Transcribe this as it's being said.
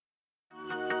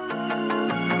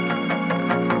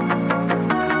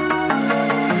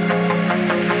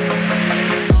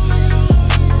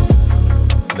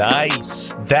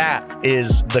Nice. That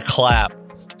is the clap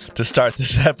to start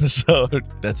this episode.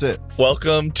 That's it.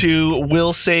 Welcome to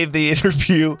We'll Save the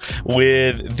Interview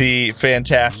with the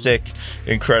fantastic,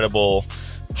 incredible,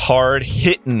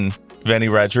 hard-hitting Vinnie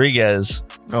Rodriguez.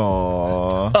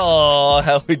 Aww. Oh,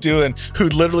 how we doing? Who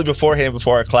literally beforehand,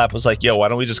 before our clap, was like, yo, why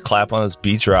don't we just clap on this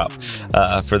beat drop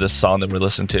for this song that we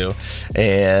listened to?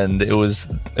 And it was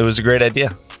a great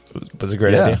idea. It was a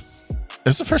great idea.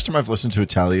 It's the first time I've listened to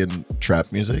Italian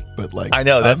trap music, but like, I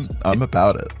know I'm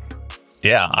about it.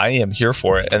 Yeah, I am here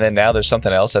for it. And then now there's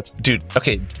something else that's, dude,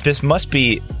 okay, this must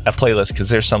be a playlist because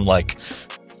there's some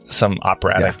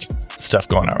operatic stuff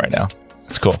going on right now.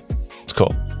 It's cool. It's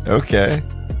cool. Okay.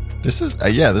 This is,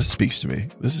 this speaks to me.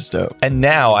 This is dope. And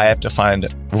now I have to find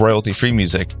royalty-free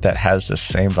music that has the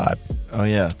same vibe. Oh,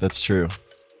 yeah, that's true.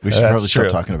 We should probably stop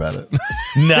talking about it.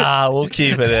 Nah, we'll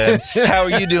keep it in. How are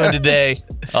you doing today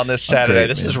on this Saturday? Great,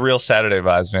 this man. is real Saturday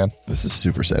vibes, man. This is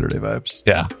super Saturday vibes.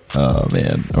 Yeah. Oh,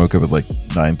 man. I woke up at like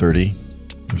 9:30.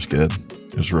 It was good.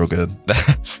 It was real good.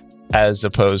 As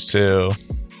opposed to,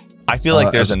 I feel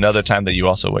like there's another time that you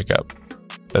also wake up.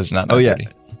 That's not 9:30. Oh, yeah.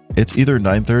 It's either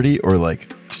 9:30 or like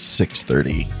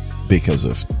 6:30 because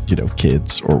of,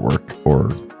 kids or work or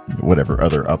whatever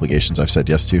other obligations I've said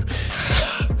yes to.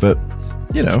 But,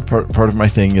 part of my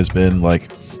thing has been like,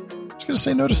 I'm just going to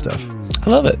say no to stuff. I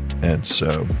love it. And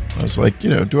so I was like,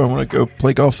 do I want to go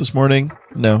play golf this morning?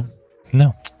 No.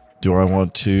 No. Do I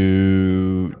want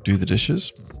to do the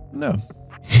dishes? No.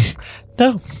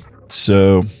 No.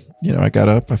 So, I got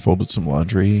up, I folded some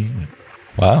laundry.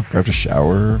 Wow. Grabbed a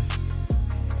shower.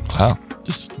 Wow.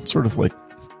 Just sort of like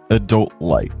adult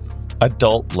light.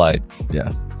 Adult light. Yeah.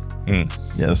 Yeah,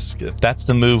 this is good. That's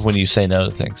the move when you say no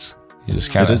to things. You just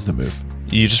kind of. It is the move.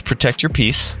 You just protect your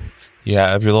peace. You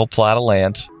have your little plot of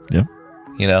land. Yeah.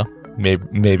 Maybe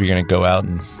you're going to go out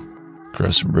and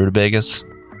grow some rutabagas.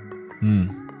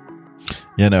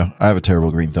 Yeah, no, I have a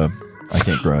terrible green thumb. I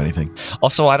can't grow anything.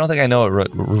 Also, I don't think I know what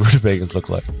rutabagas look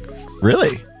like.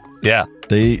 Really? Yeah.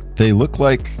 They look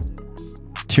like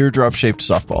teardrop-shaped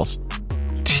softballs.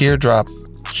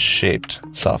 Teardrop-shaped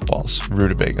softballs.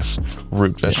 Rutabagas.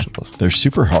 Root vegetables. Yeah. They're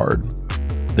super hard.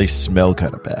 They smell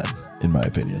kind of bad, in my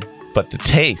opinion. But the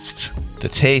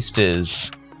taste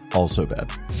is also bad.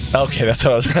 Okay, that's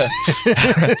what I was.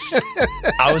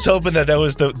 I was hoping that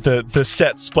was the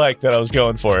set spike that I was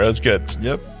going for. It was good.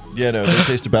 Yep. Yeah, no, they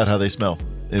taste about how they smell.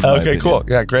 Okay, cool.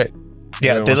 Yeah, great.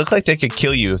 Yeah, they look like they could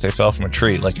kill you if they fell from a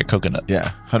tree, like a coconut.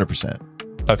 Yeah, 100%.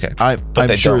 Okay,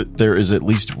 I'm sure there is at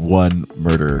least one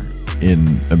murder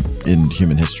in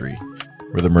human history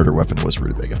where the murder weapon was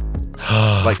rutabaga.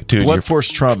 Like, dude, blunt force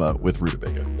trauma with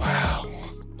rutabaga. Wow.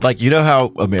 Like,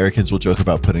 how Americans will joke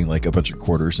about putting like a bunch of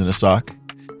quarters in a sock?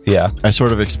 Yeah. I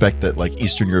sort of expect that like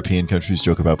Eastern European countries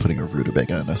joke about putting a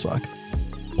rutabaga in a sock.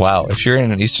 Wow. If you're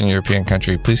in an Eastern European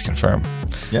country, please confirm.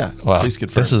 Yeah. Wow. Please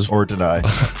confirm. Or deny.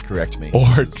 Correct me.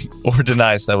 Or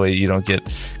deny, so that way you don't get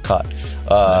caught.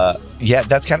 Yeah,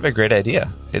 that's kind of a great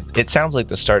idea. It sounds like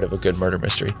the start of a good murder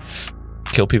mystery.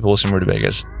 Kill people with some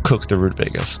rutabagas. Cook the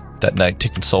rutabagas that night to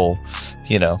console,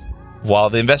 While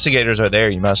the investigators are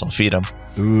there, you might as well feed them.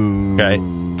 Ooh. Right?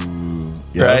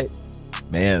 Yep. Right?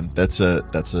 Man, that's a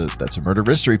murder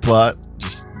mystery plot.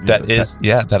 Just wow.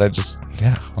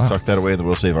 Sock that away in the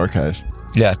We'll Save archive.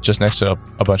 Yeah, just next to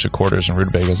a bunch of quarters and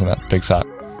rutabagas in that big sock.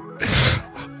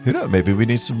 Who knows? Maybe we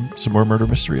need some more murder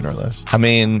mystery in our lives. I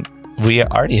mean, we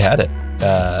already had it.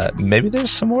 Maybe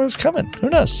there's some more that's coming. Who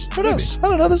knows? I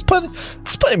don't know. There's plenty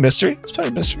of mystery.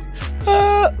 Let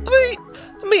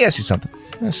me ask you something.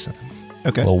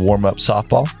 Okay. A little warm-up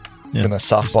softball. Yeah. Gonna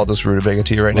softball this rutabaga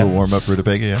to you right now. A little warm-up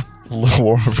rutabaga, yeah. A little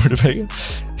warm-up rutabaga.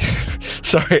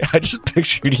 Sorry, I just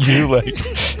pictured you like,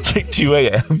 it's like 2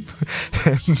 a.m.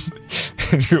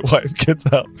 and your wife gets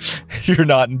up. You're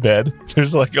not in bed.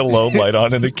 There's like a low light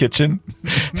on in the kitchen.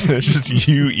 There's just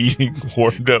you eating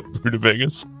warmed-up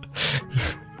rutabagas.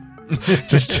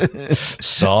 Just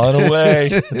sawing away.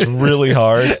 It's really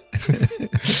hard.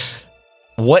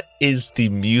 What is the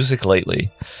music lately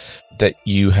that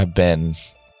you have been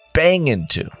banging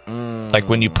to? Like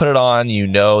when you put it on,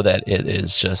 that it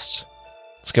is just,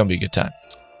 it's going to be a good time.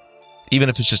 Even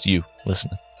if it's just you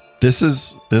listening. This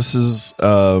is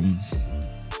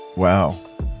wow.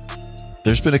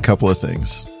 There's been a couple of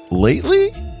things.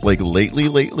 Lately?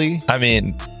 I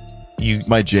mean,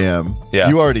 my jam. Yeah.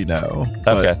 You already know.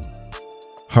 Okay.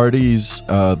 Hardy's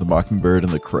The Mockingbird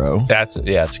and the Crow. It's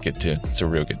a good tune. It's a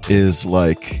real good tune. Is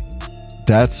like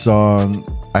that song.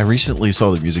 I recently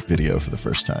saw the music video for the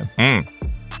first time.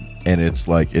 And it's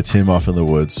like, it's him off in the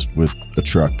woods with a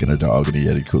truck and a dog and a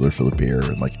Yeti cooler full of beer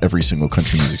and like every single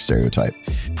country music stereotype.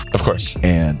 Of course.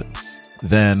 And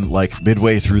then like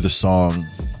midway through the song,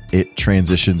 it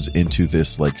transitions into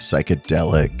this like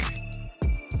psychedelic,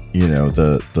 you know,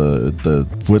 the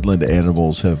woodland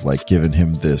animals have like given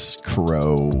him this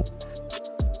crow.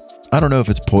 I don't know if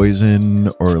it's poison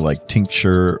or like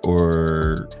tincture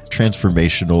or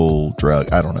transformational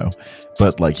drug. I don't know.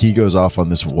 But like he goes off on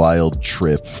this wild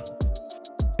trip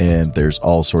and there's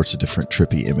all sorts of different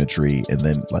trippy imagery. And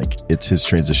then like it's his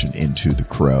transition into the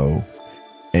crow.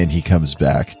 And he comes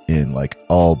back in like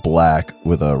all black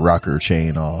with a rocker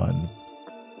chain on.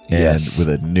 And with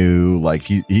a new, like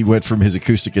he went from his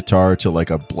acoustic guitar to like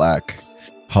a black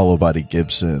hollow body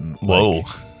Gibson. Whoa. Like,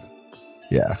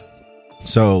 yeah.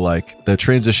 So like the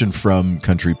transition from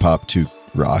country pop to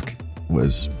rock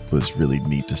was really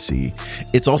neat to see.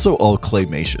 It's also all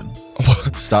claymation.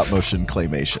 Stop motion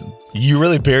claymation. You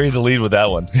really buried the lead with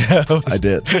that one. I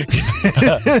did.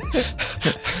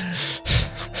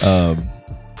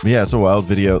 Yeah, it's a wild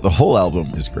video. The whole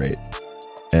album is great.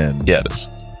 And yeah, it is.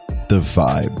 The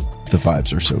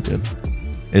vibes are so good.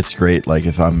 It's great. Like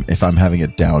if I'm having a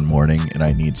down morning and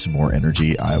I need some more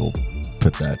energy, I will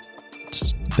put that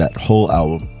whole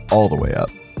album all the way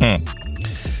up.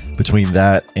 Between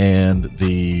that and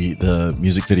the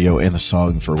music video and the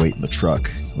song for Wait in the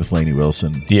Truck with Lainey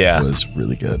Wilson was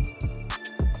really good.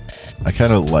 I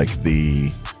kind of like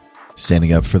the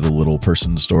standing up for the little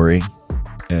person story.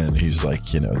 And he's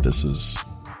like, you know, this is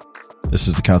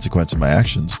the consequence of my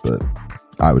actions, but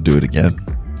I would do it again.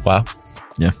 Wow.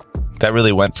 Yeah. That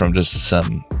really went from just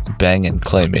some banging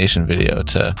claymation video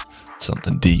to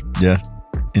something deep. Yeah,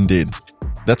 indeed.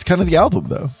 That's kind of the album,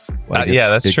 though. Like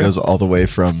that's true. It goes all the way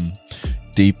from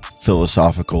deep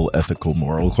philosophical, ethical,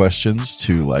 moral questions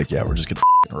to like, yeah, we're just going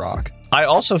to rock. I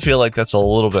also feel like that's a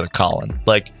little bit of Colin.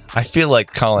 Like, I feel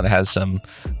like Colin has some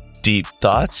deep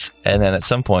thoughts, and then at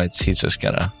some points he's just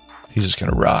gonna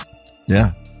rock.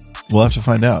 Yeah, we'll have to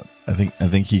find out. I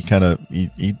think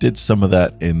he did some of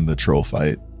that in the troll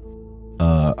fight.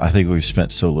 I think we've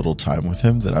spent so little time with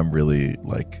him that I'm really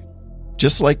like,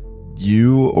 just like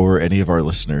you or any of our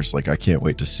listeners, like I can't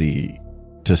wait to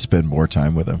spend more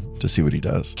time with him to see what he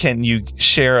does. Can you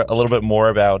share a little bit more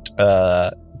about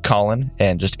Colin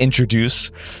and just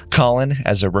introduce Colin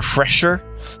as a refresher?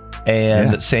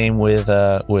 And same with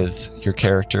your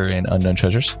character in Unknown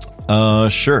Treasures.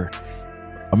 Sure.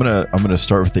 I'm gonna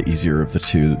start with the easier of the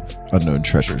two, Unknown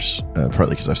Treasures,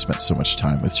 partly because I've spent so much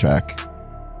time with Chak,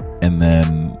 and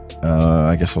then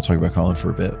I guess I'll talk about Colin for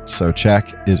a bit. So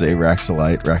Chak is a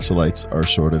Raxolite. Raxolites are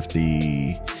sort of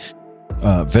the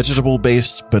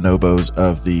vegetable-based bonobos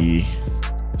of the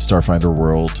Starfinder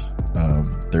world.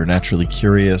 They're naturally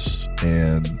curious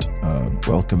and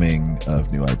welcoming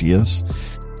of new ideas.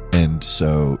 And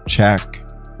so Chak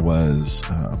was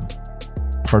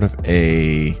part of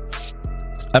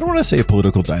I don't want to say a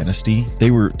political dynasty.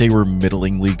 They were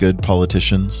middlingly good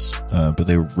politicians, but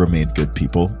they remained good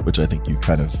people, which I think you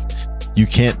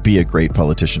can't be a great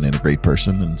politician and a great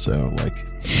person. And so like,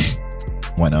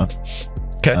 why not?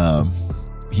 Okay.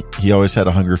 He always had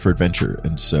a hunger for adventure.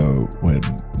 And so when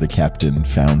the captain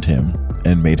found him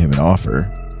and made him an offer,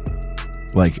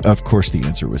 like, of course the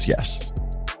answer was yes.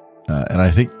 And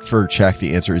I think for Chak,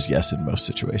 the answer is yes in most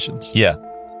situations. Yeah.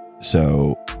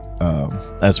 So,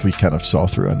 as we kind of saw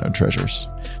through Unknown Treasures.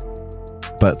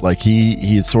 But like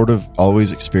he sort of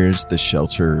always experienced the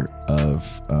shelter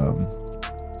of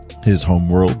his home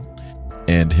world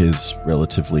and his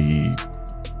relatively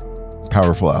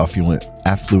powerful,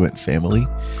 affluent family.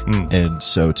 And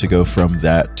so to go from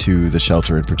that to the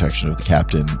shelter and protection of the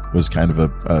captain was kind of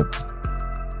a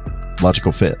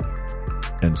logical fit.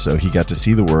 And so he got to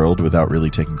see the world without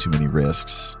really taking too many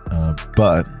risks.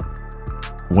 But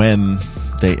when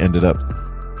they ended up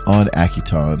on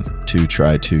Akiton to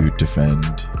try to defend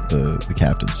the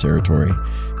captain's territory,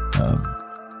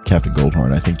 Captain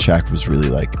Goldhorn, I think Chak was really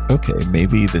like, okay,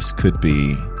 maybe this could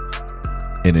be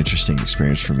an interesting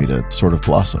experience for me to sort of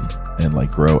blossom and like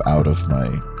grow out of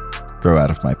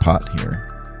my pot here.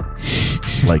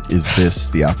 Like, is this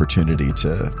the opportunity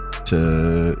to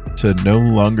no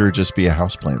longer just be a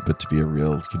houseplant, but to be a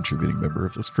real contributing member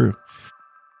of this crew?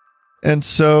 And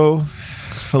so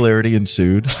hilarity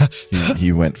ensued.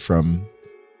 He went from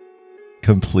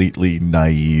completely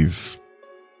naive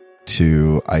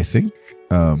to, I think,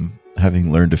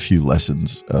 having learned a few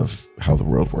lessons of how the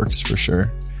world works for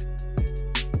sure.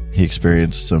 He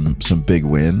experienced some big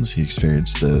wins. He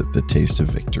experienced the taste of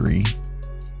victory.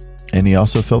 And he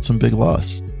also felt some big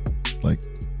loss. Like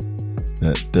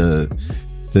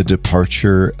the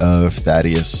departure of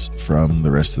Thaddeus from the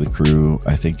rest of the crew,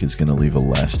 I think, is going to leave a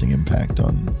lasting impact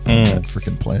on that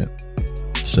freaking planet.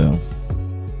 So,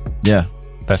 yeah.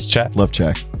 That's Chak. Love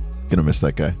Chak. Gonna miss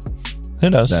that guy. Who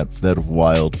knows? That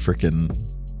wild freaking.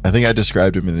 I think I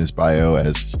described him in his bio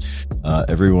as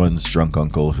everyone's drunk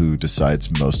uncle who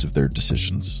decides most of their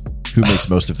decisions, who makes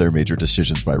most of their major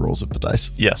decisions by rolls of the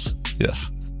dice. Yes.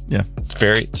 Yeah.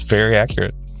 It's very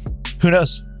accurate. Who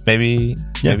knows? Maybe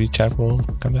Chad will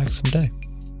come back someday.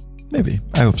 Maybe.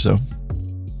 I hope so.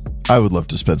 I would love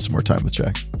to spend some more time with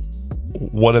Jack.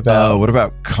 What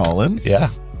about Colin? Yeah.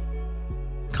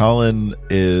 Colin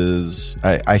is...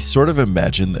 I sort of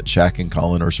imagine that Jack and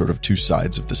Colin are sort of two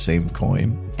sides of the same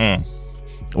coin.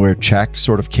 Where Jack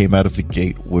sort of came out of the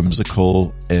gate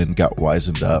whimsical and got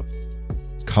wizened up.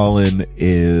 Colin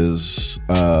is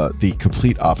the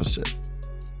complete opposite.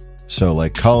 So,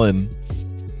 like, Colin,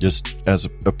 just as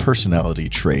a personality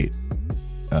trait,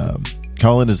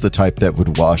 Colin is the type that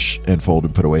would wash and fold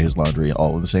and put away his laundry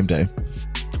all in the same day.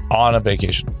 On a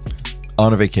vacation.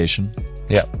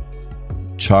 Yeah.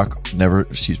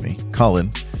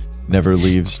 Colin never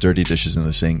leaves dirty dishes in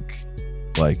the sink.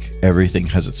 Like, everything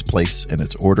has its place and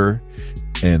its order,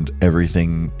 and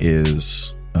everything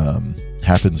is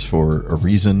happens for a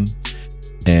reason,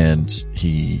 and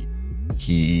he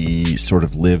sort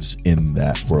of lives in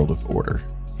that world of order.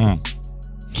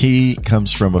 He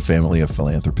comes from a family of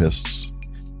philanthropists,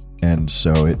 and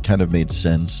so it kind of made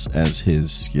sense as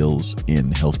his skills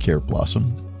in healthcare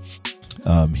blossomed.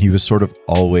 He was sort of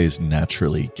always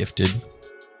naturally gifted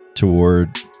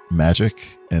toward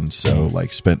magic, and so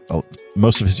like spent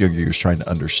most of his younger years trying to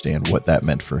understand what that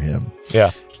meant for him.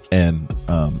 Yeah. And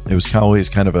it was always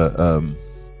kind of a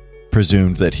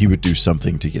presumed that he would do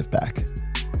something to give back.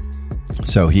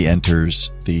 So he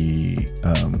enters the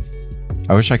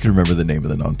I wish I could remember the name of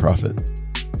the nonprofit.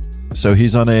 So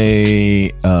he's on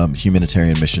a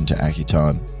humanitarian mission to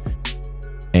Akiton,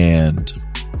 and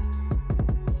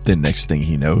the next thing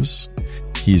he knows,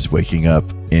 he's waking up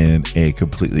in a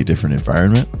completely different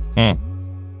environment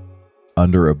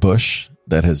under a bush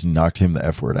that has knocked him the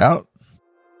F word out,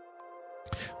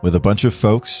 with a bunch of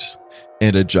folks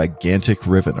and a gigantic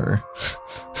Rivener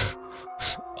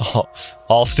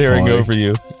all staring over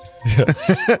you.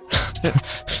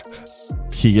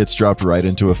 He gets dropped right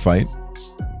into a fight.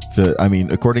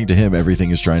 According to him,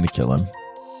 everything is trying to kill him.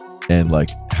 And like,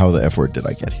 how the F word did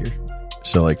I get here?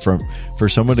 So like, for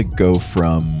someone to go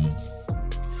from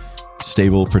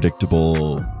stable,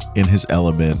 predictable, in his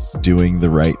element, doing the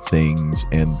right things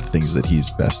and the things that he's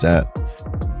best at,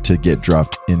 to get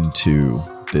dropped into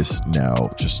this now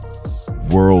just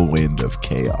whirlwind of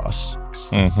chaos.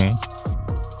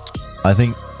 I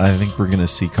think we're gonna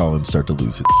see Colin start to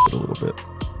lose his shit a little bit.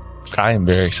 I am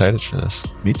very excited for this.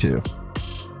 Me too.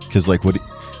 Because like, what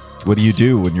do you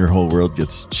do when your whole world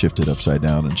gets shifted upside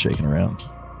down and shaken around?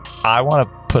 I want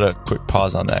to put a quick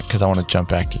pause on that because I want to jump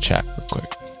back to Chak real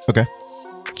quick. Okay.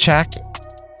 Chak,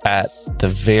 at the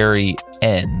very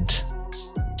end,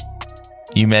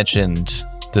 you mentioned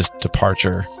this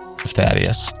departure of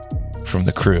Thaddeus from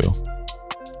the crew,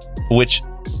 which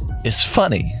is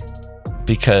funny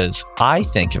because I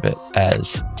think of it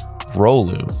as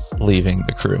Rolu leaving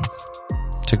the crew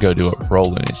to go do what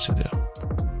Rolu needs to do.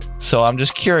 So I'm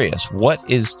just curious, what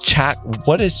is Chak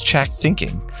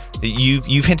thinking?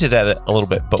 You've hinted at it a little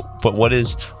bit, but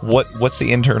what's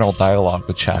the internal dialogue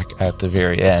with Chak at the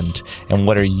very end, and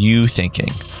what are you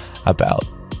thinking about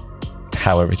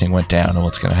how everything went down and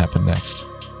what's going to happen next?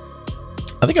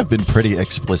 I think I've been pretty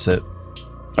explicit.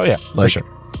 Oh yeah, like, for sure.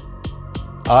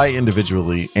 I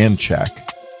individually and Chak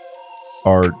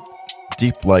are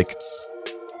deep, like,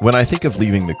 when I think of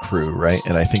leaving the crew, right?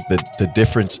 And I think that the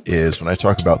difference is, when I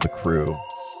talk about the crew,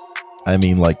 I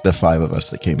mean like the 5 of us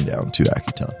that came down to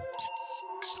Akiton.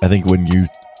 I think when you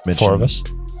mentioned 4 of us,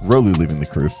 Rolu leaving the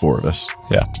crew, 4 of us.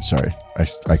 Yeah. Sorry.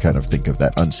 I kind of think of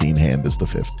that unseen hand as the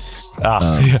 5th.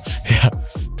 Yeah.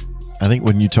 I think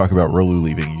when you talk about Rolu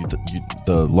leaving,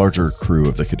 the larger crew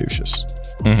of the Caduceus.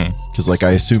 Because like,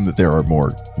 I assume that there are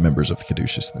more members of the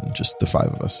Caduceus than just the 5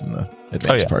 of us in the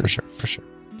advanced party. For sure.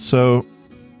 So,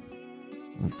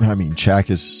 I mean,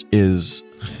 Chak is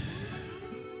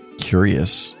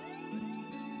curious.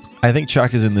 I think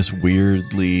Chak is in this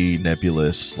weirdly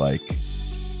nebulous, like,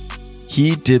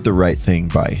 he did the right thing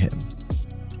by him.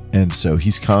 And so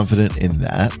he's confident in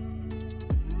that,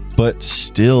 but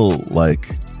still, like,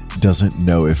 doesn't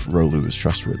know if Rolu is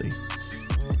trustworthy.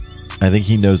 I think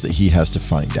he knows that he has to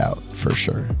find out for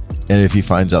sure. And if he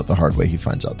finds out the hard way, he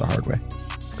finds out the hard way.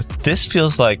 This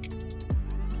feels like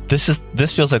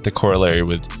the corollary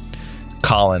with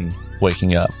Colin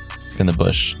waking up in the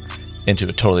bush into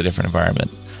a totally different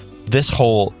environment. This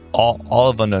whole all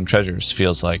of Unknown Treasures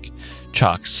feels like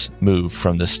Chak's move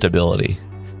from the stability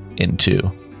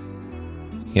into,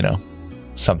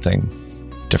 something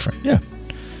different. Yeah.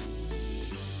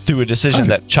 Through a decision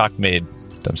that Chalk made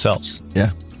themselves.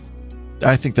 Yeah.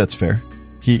 I think that's fair.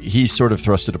 He sort of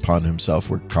thrust it upon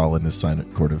himself, where Colin has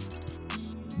sort of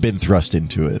been thrust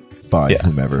into it by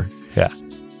whomever. Yeah.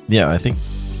 Yeah, I think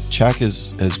Chalk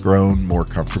has grown more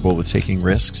comfortable with taking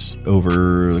risks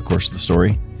over the course of the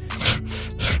story.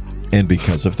 And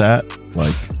because of that,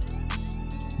 like,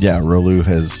 yeah, Rolu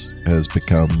has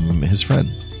become his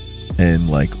friend. And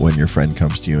like, when your friend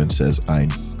comes to you and says, I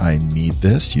need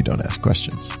this, you don't ask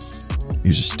questions.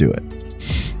 You just do it.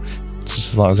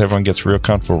 Just as long as everyone gets real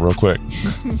comfortable real quick.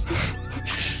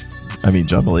 I mean,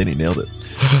 John Mulaney nailed it.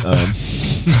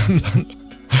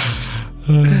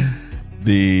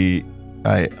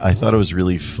 I thought it was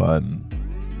really fun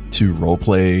to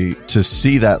roleplay, to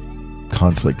see that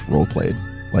conflict roleplayed,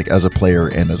 like as a player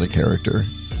and as a character,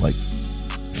 like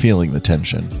feeling the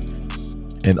tension,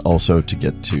 and also to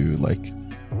get to like,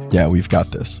 yeah, we've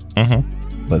got this.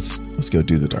 Mm-hmm. Let's go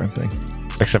do the darn thing.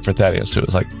 Except for Thaddeus, who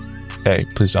was like, "Hey,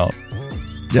 please don't."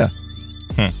 Yeah.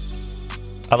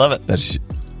 I love it.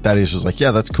 Thaddeus was like,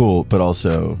 "Yeah, that's cool," but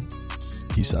also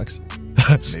he sucks.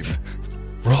 Maybe.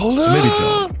 Roll so maybe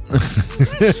don't.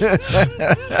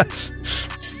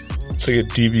 It's like a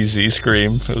DBZ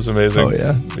scream. It was amazing. Oh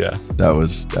yeah, yeah. That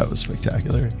was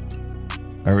spectacular.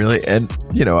 And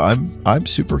you know, I'm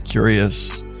super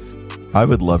curious. I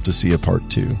would love to see a part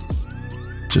 2,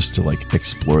 just to like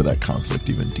explore that conflict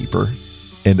even deeper,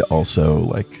 and also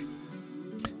like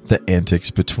the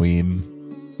antics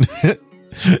between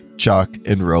Chalk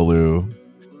and Rolu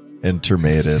and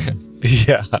Termaiden.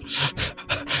 Yeah.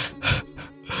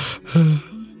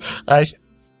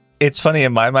 It's funny,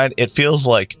 in my mind, it feels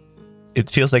like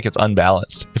it's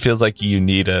unbalanced. It feels like you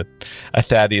need a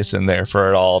Thaddeus in there for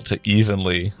it all to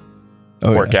evenly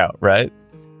work out, right?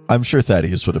 I'm sure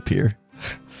Thaddeus would appear.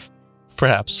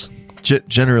 Perhaps.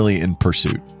 Generally in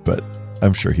pursuit, but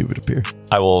I'm sure he would appear.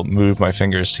 I will move my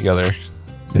fingers together.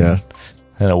 Yeah.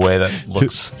 In a way that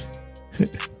looks...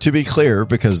 To be clear,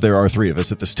 because there are 3 of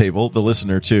us at this table, the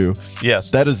listener too. Yes.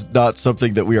 That is not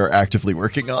something that we are actively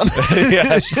working on.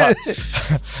 Yeah,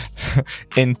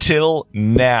 until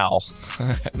now.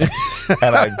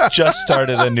 And I just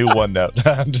started a new OneNote.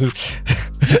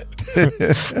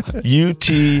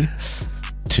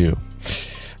 UT2.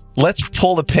 Let's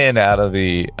pull the pin out of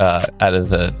the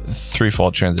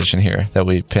threefold transition here that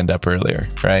we pinned up earlier,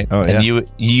 right? Oh, yeah. And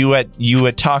you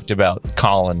had talked about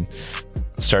Colin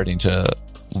starting to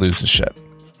lose his ship,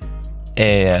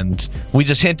 and we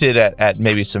just hinted at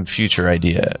maybe some future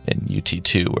idea in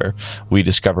UT2 where we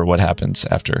discover what happens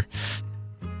after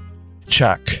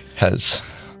Chuck has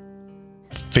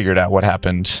figured out what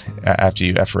happened after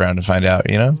you F around and find out,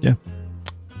 you know? Yeah.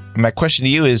 My question to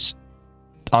you is,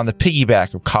 on the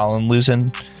piggyback of Colin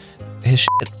losing his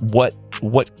shit, what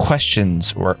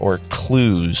questions or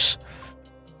clues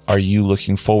are you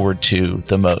looking forward to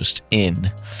the most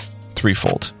in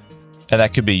Threefold? And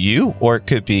that could be you, or it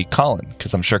could be Colin,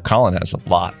 because I'm sure Colin has a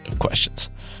lot of questions.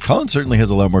 Colin certainly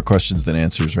has a lot more questions than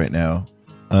answers right now.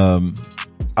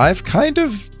 I've kind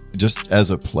of, just as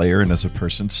a player and as a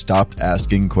person, stopped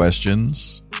asking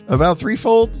questions about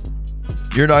Threefold.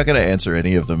 You're not going to answer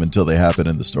any of them until they happen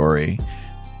in the story.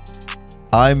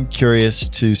 I'm curious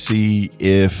to see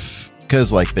if,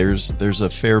 because like there's a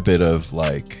fair bit of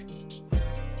like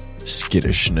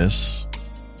skittishness,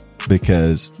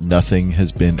 because nothing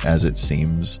has been as it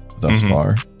seems thus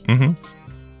far. Mm-hmm.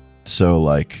 So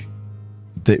like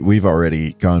we've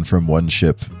already gone from one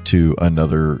ship to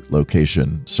another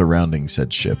location surrounding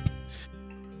said ship,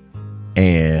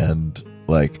 and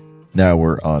like now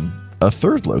we're on a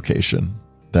third location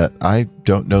that I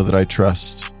don't know that I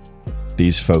trust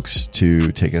these folks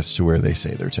to take us to where they say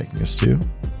they're taking us to,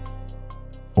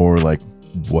 or like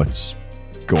what's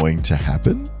going to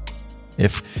happen.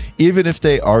 Even if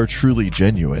they are truly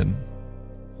genuine,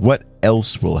 what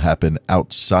else will happen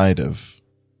outside of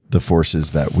the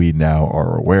forces that we now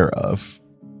are aware of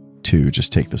to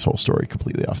just take this whole story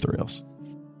completely off the rails?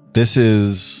 This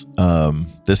is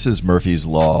Murphy's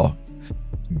Law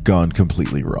gone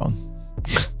completely wrong.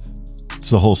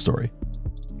 It's the whole story.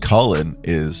 Colin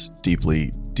is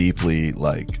deeply, deeply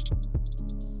like...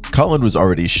 Colin was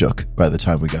already shook by the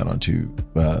time we got onto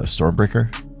Stormbreaker.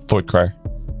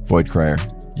 Voidcrier.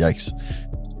 Yikes.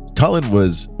 Colin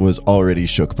was already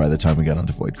shook by the time we got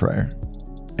onto Voidcrier.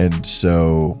 And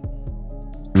so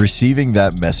receiving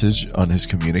that message on his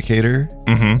communicator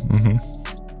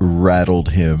rattled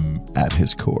him at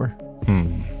his core.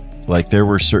 Like there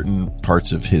were certain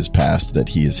parts of his past that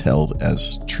he has held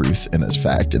as truth and as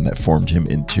fact, and that formed him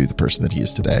into the person that he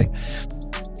is today.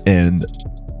 And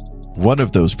one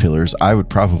of those pillars, I would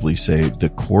probably say the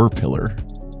core pillar,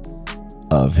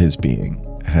 of his being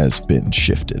has been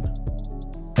shifted.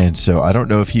 And so I don't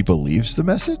know if he believes the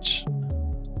message.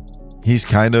 He's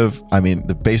kind of, I mean,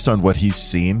 based on what he's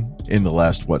seen in the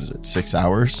last, 6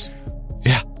 hours?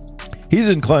 Yeah. He's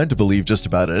inclined to believe just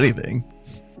about anything.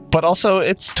 But also,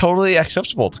 it's totally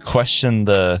acceptable to question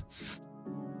the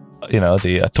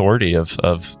authority of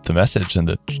the message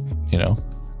and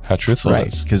how truthful it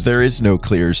is. Because there is no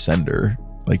clear sender.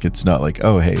 Like, it's not like,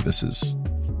 oh, hey, this is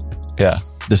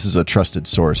a trusted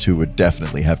source who would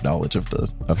definitely have knowledge of the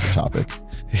topic.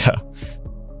 Yeah.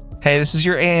 Hey, this is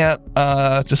your aunt.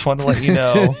 Just wanted to let you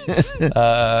know.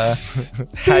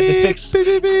 Had to fix.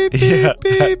 Yeah.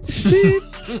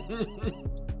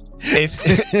 If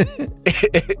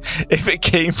it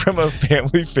came from a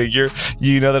family figure, that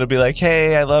it'll be like,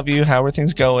 hey, I love you. How are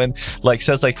things going? Like,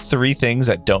 says like 3 things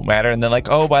that don't matter, and then like,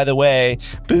 oh, by the way,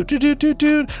 boot doot doot doot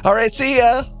doot. All right, see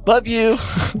ya. Love you.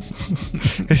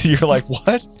 You're like,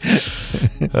 what?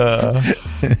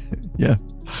 Yeah.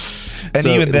 And so,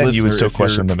 even then, you would still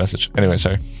question the message. Anyway,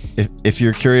 sorry. If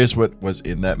you're curious what was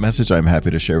in that message, I'm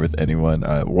happy to share with anyone.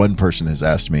 One person has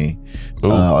asked me,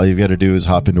 all you've got to do is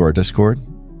hop into our Discord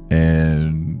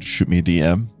and shoot me a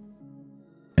DM,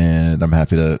 and I'm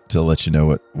happy to let you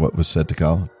know what was said to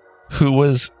Colin. Who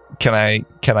was? Can I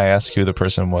ask who the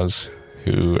person was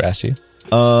who asked you?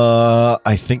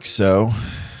 I think so.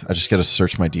 I just got to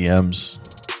search my DMs.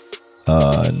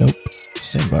 Nope.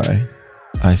 Stand by.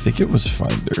 I think it was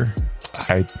Finder.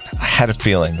 I had a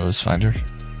feeling it was Finder.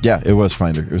 Yeah, it was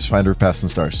Finder. It was Finder of Paths and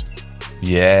Stars.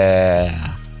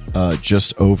 Yeah.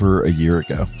 Just over a year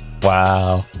ago.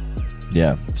 Wow.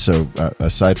 Yeah. So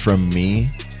aside from me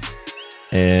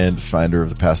and Finder of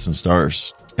the Paths and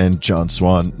Stars and John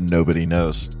Swan, nobody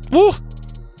knows. Woo!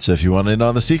 So if you want in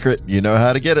on the secret, you know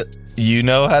how to get it. You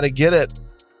know how to get it.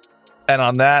 And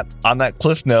on that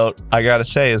cliff note, I got to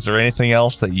say, is there anything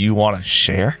else that you want to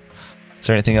share? Is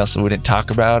there anything else that we didn't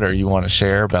talk about or you want to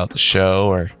share about the show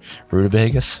or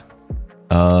Rutabagas?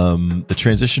 The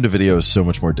transition to video is so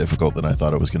much more difficult than I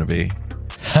thought it was going to be.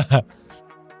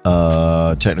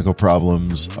 Technical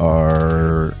problems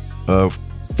are a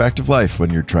fact of life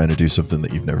when you're trying to do something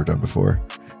that you've never done before.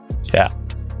 Yeah.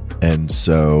 And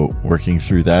so working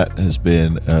through that has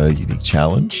been a unique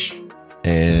challenge,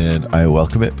 and I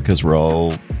welcome it because we're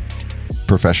all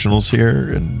professionals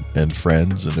here and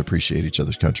friends and appreciate each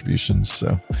other's contributions.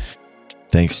 So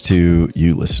thanks to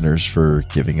you listeners for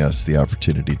giving us the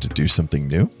opportunity to do something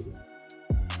new.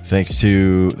 Thanks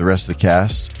to the rest of the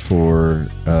cast for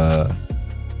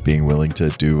being willing to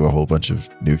do a whole bunch of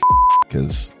new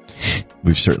because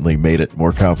we've certainly made it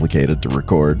more complicated to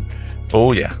record.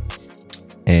 Oh, yeah.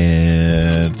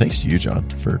 And thanks to you, John,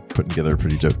 for putting together a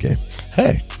pretty dope game.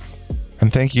 Hey,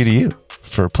 and thank you to you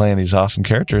for playing these awesome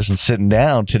characters and sitting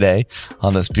down today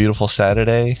on this beautiful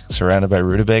Saturday surrounded by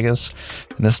Rutabagas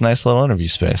in this nice little interview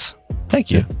space.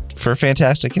 Thank you for a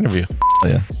fantastic interview.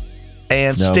 Yeah.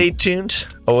 And stay tuned.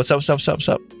 Oh, what's up?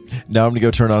 Now I'm going to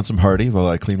go turn on some Hardy while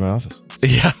I clean my office.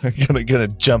 Yeah, I'm gonna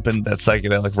jump in that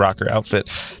psychedelic rocker outfit.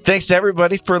 Thanks to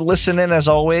everybody for listening. As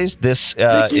always, this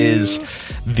is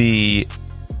the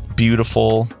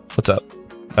beautiful. What's up?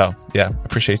 Oh, yeah,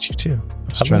 appreciate you too. I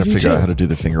was trying to figure out how to do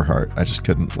the finger heart. I just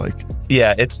couldn't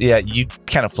Yeah, you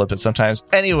kind of flip it sometimes.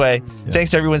 Anyway,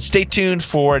 Thanks everyone. Stay tuned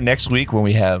for next week when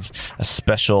we have a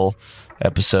special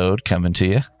episode coming to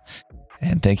you.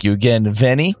 And thank you again,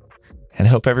 Vinnie. And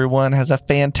hope everyone has a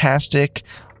fantastic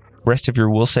rest of your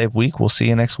Will Save week. We'll see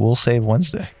you next Will Save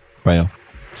Wednesday. Bye, y'all.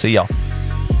 See y'all.